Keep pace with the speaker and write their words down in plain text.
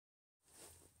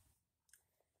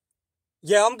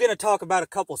Yeah, I'm going to talk about a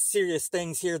couple serious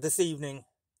things here this evening.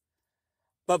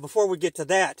 But before we get to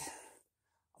that,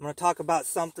 I'm going to talk about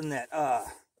something that a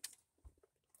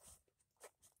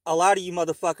lot of you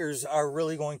motherfuckers are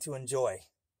really going to enjoy.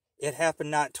 It happened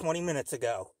not 20 minutes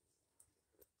ago.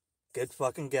 Good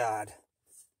fucking God.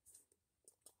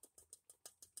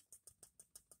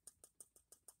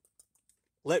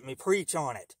 Let me preach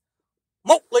on it.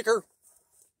 Malt liquor.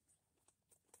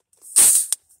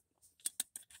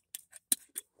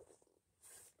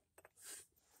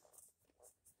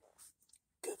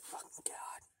 Good fucking God.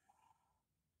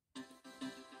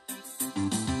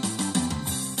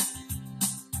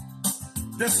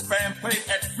 This band played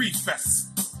at Free Fest.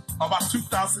 About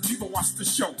 2,000 people watched the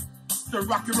show. The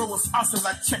rock and roll was awesome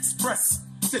like Chex Press.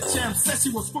 The champ said she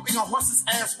was whooping a horse's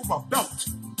ass with a belt.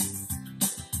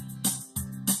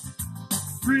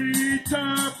 Free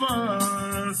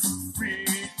tapas, free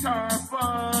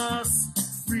tapas,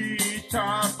 free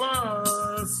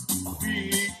tapas,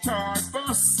 free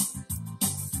tapas.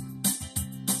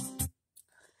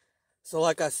 So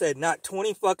like I said, not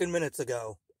 20 fucking minutes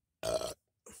ago, I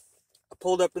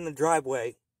pulled up in the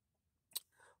driveway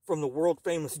from the world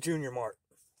famous Junior Mart.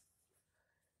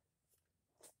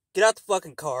 Get out the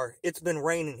fucking car. It's been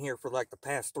raining here for like the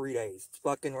past 3 days. It's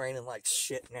fucking raining like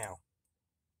shit now.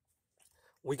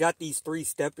 We got these 3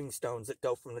 stepping stones that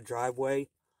go from the driveway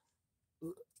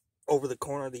over the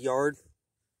corner of the yard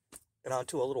and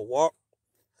onto a little walk.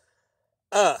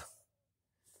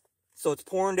 So it's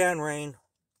pouring down rain.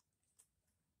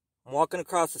 I'm walking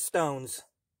across the stones.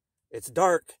 It's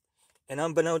dark, and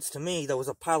unbeknownst to me, there was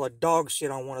a pile of dog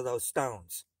shit on one of those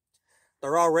stones.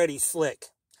 They're already slick.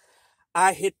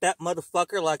 I hit that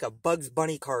motherfucker like a Bugs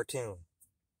Bunny cartoon.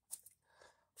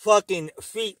 Fucking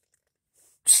feet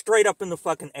straight up in the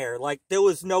fucking air. Like there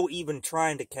was no even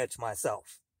trying to catch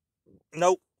myself.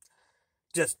 Nope.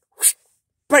 Just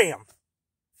bam.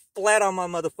 Flat on my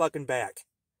motherfucking back.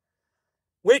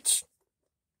 Which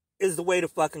is the way to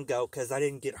fucking go, because I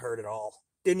didn't get hurt at all.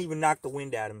 Didn't even knock the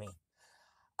wind out of me.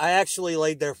 I actually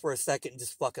laid there for a second and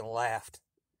just fucking laughed.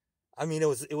 I mean, it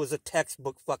was a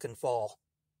textbook fucking fall.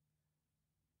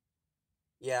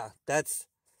 Yeah, that's...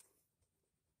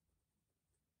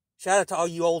 Shout out to all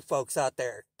you old folks out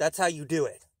there. That's how you do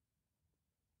it.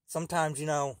 Sometimes, you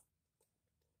know,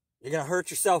 you're going to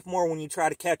hurt yourself more when you try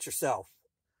to catch yourself.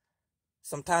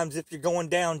 Sometimes if you're going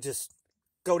down, just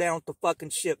go down with the fucking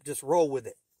ship. Just roll with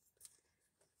it.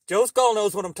 Joe Skull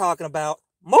knows what I'm talking about.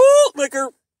 Malt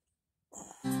liquor!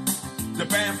 The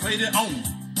band played it on.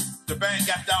 The band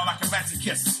got down like a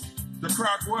masochist. The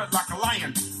crowd roared like a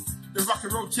lion. The rock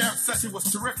and roll jam session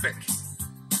was terrific.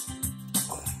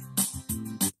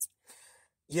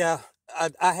 Yeah,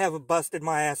 I haven't busted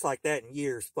my ass like that in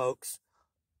years, folks.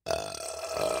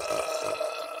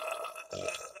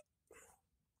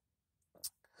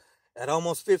 At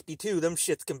almost 52, them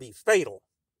shits can be fatal.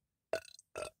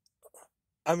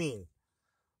 I mean,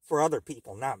 for other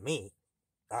people, not me.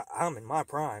 I'm in my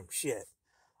prime, shit.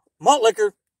 Malt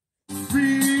liquor!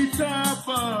 Free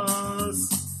tapas,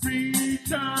 free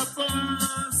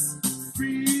tapas,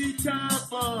 free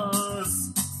tapas,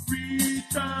 free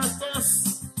tapas.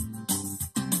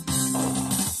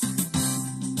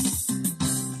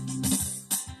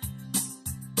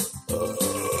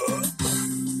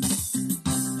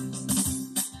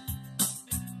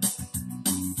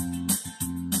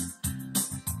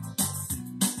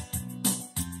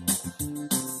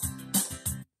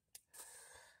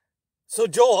 So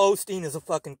Joel Osteen is a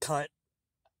fucking cunt.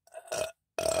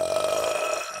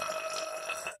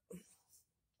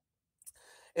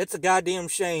 It's a goddamn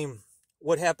shame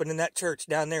what happened in that church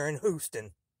down there in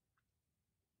Houston.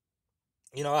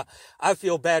 You know, I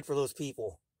feel bad for those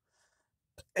people.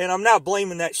 And I'm not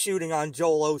blaming that shooting on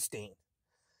Joel Osteen.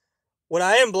 What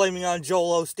I am blaming on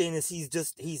Joel Osteen is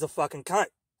he's a fucking cunt.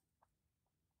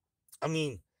 I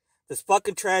mean, this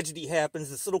fucking tragedy happens.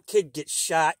 This little kid gets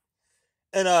shot.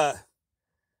 And,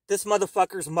 this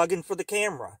motherfucker's mugging for the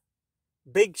camera.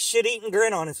 Big shit-eating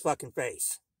grin on his fucking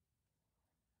face.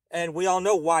 And we all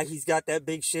know why he's got that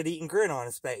big shit-eating grin on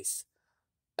his face.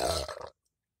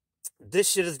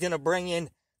 This shit is gonna bring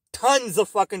in tons of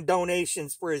fucking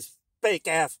donations for his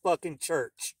fake-ass fucking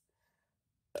church.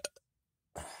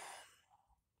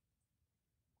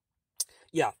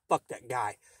 Yeah, fuck that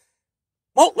guy.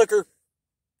 Malt liquor!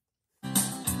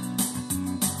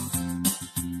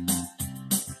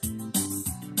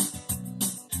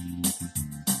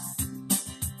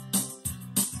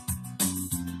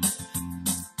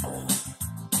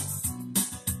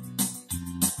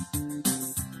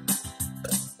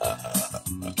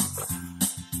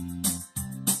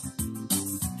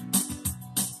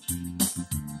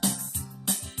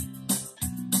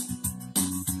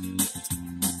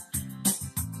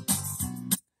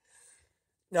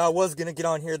 Now, I was going to get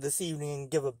on here this evening and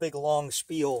give a big long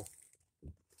spiel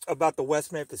about the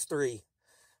West Memphis 3,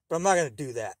 but I'm not going to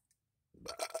do that.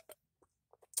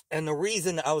 And the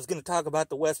reason I was going to talk about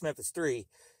the West Memphis 3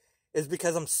 is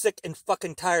because I'm sick and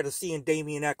fucking tired of seeing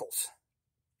Damien Eccles.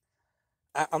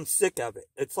 I'm sick of it.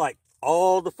 It's like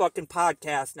all the fucking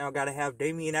podcasts now got to have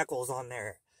Damien Eccles on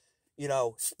there, you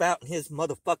know, spouting his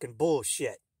motherfucking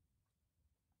bullshit.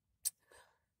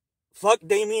 Fuck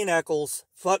Damien Eccles,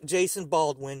 fuck Jason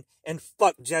Baldwin, and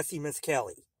fuck Jesse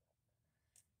Miskelly.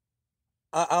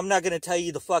 I'm not going to tell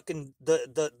you the fucking,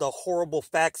 the horrible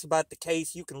facts about the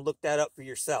case. You can look that up for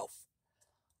yourself.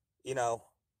 You know.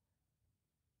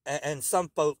 And some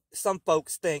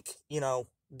folks think, you know,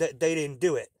 that they didn't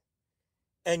do it.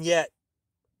 And yet,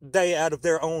 they, out of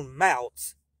their own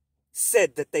mouths,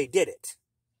 said that they did it.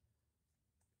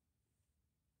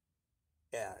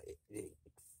 Yeah,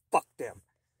 fuck them.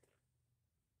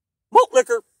 Malt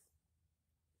liquor.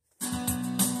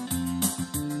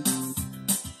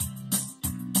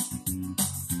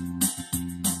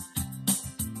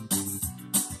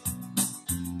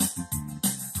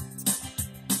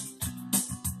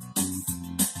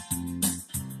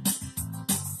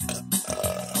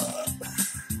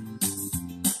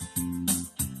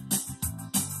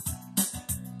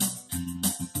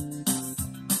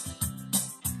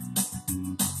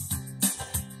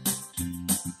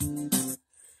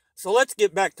 So let's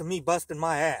get back to me busting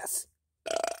my ass.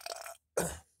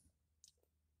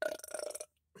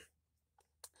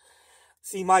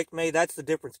 See, Mike May, that's the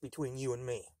difference between you and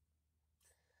me.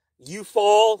 You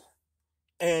fall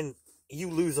and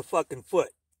you lose a fucking foot.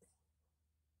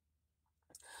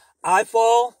 I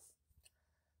fall,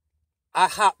 I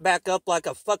hop back up like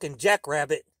a fucking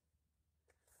jackrabbit,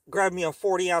 grab me a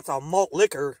 40 ounce of malt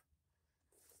liquor,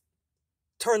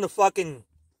 turn the fucking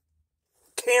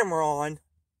camera on,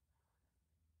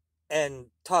 and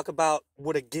talk about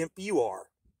what a gimp you are.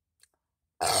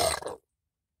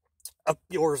 Up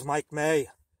yours, Mike May.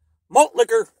 Malt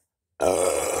liquor.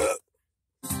 The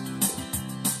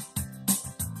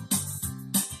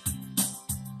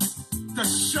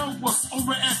show was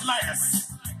over at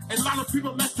last. A lot of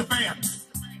people met the band.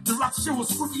 The rock show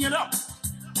was whooping it up.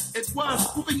 It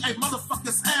was whooping a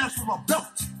motherfucker's ass from a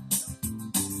belt.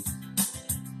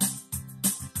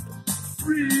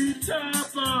 Free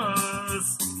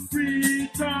tappers. Free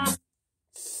tappers.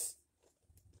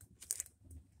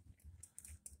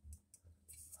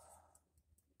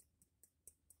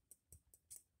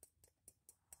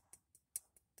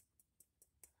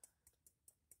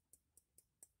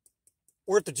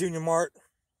 We're at the Junior Mart.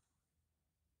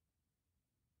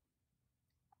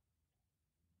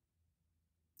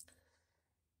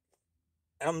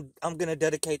 I'm going to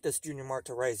dedicate this Junior Mart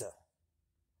to Reza.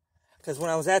 Because when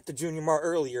I was at the Junior Mart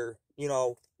earlier, you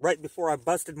know, right before I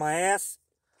busted my ass,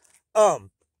 there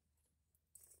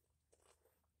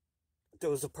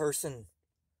was a person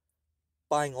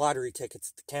buying lottery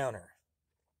tickets at the counter.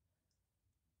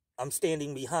 I'm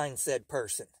standing behind said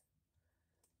person.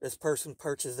 This person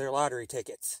purchased their lottery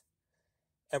tickets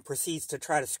and proceeds to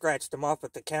try to scratch them off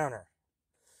at the counter.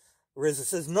 Reza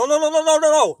says, no.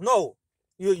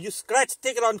 You scratch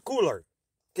ticket on cooler.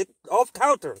 Get off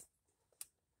counter.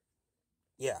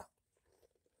 Yeah.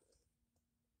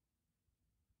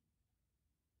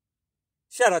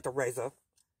 Shout out to Reza.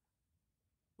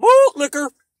 Malt liquor.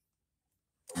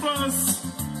 Bus.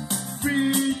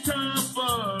 Free time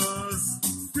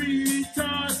bus. Free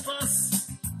time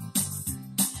bus.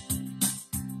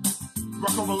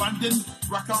 Rock over London,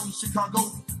 rock on Chicago,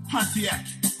 Pontiac.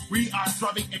 We are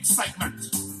driving excitement.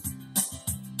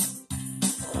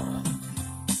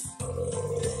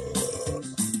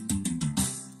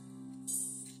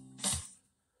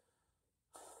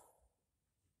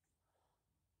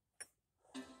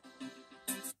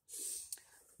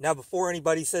 Now, before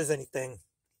anybody says anything,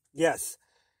 yes,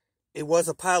 it was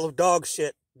a pile of dog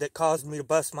shit that caused me to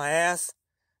bust my ass,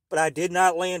 but I did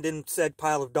not land in said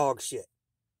pile of dog shit.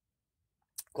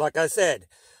 Like I said,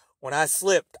 when I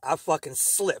slipped, I fucking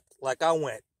slipped. Like I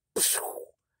went.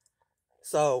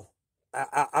 So,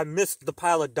 I missed the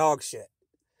pile of dog shit.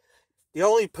 The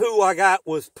only poo I got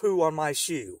was poo on my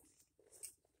shoe.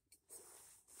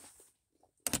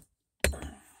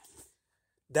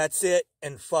 That's it,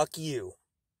 and fuck you.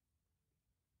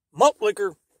 Malt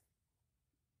liquor.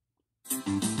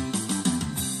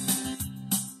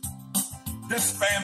 This band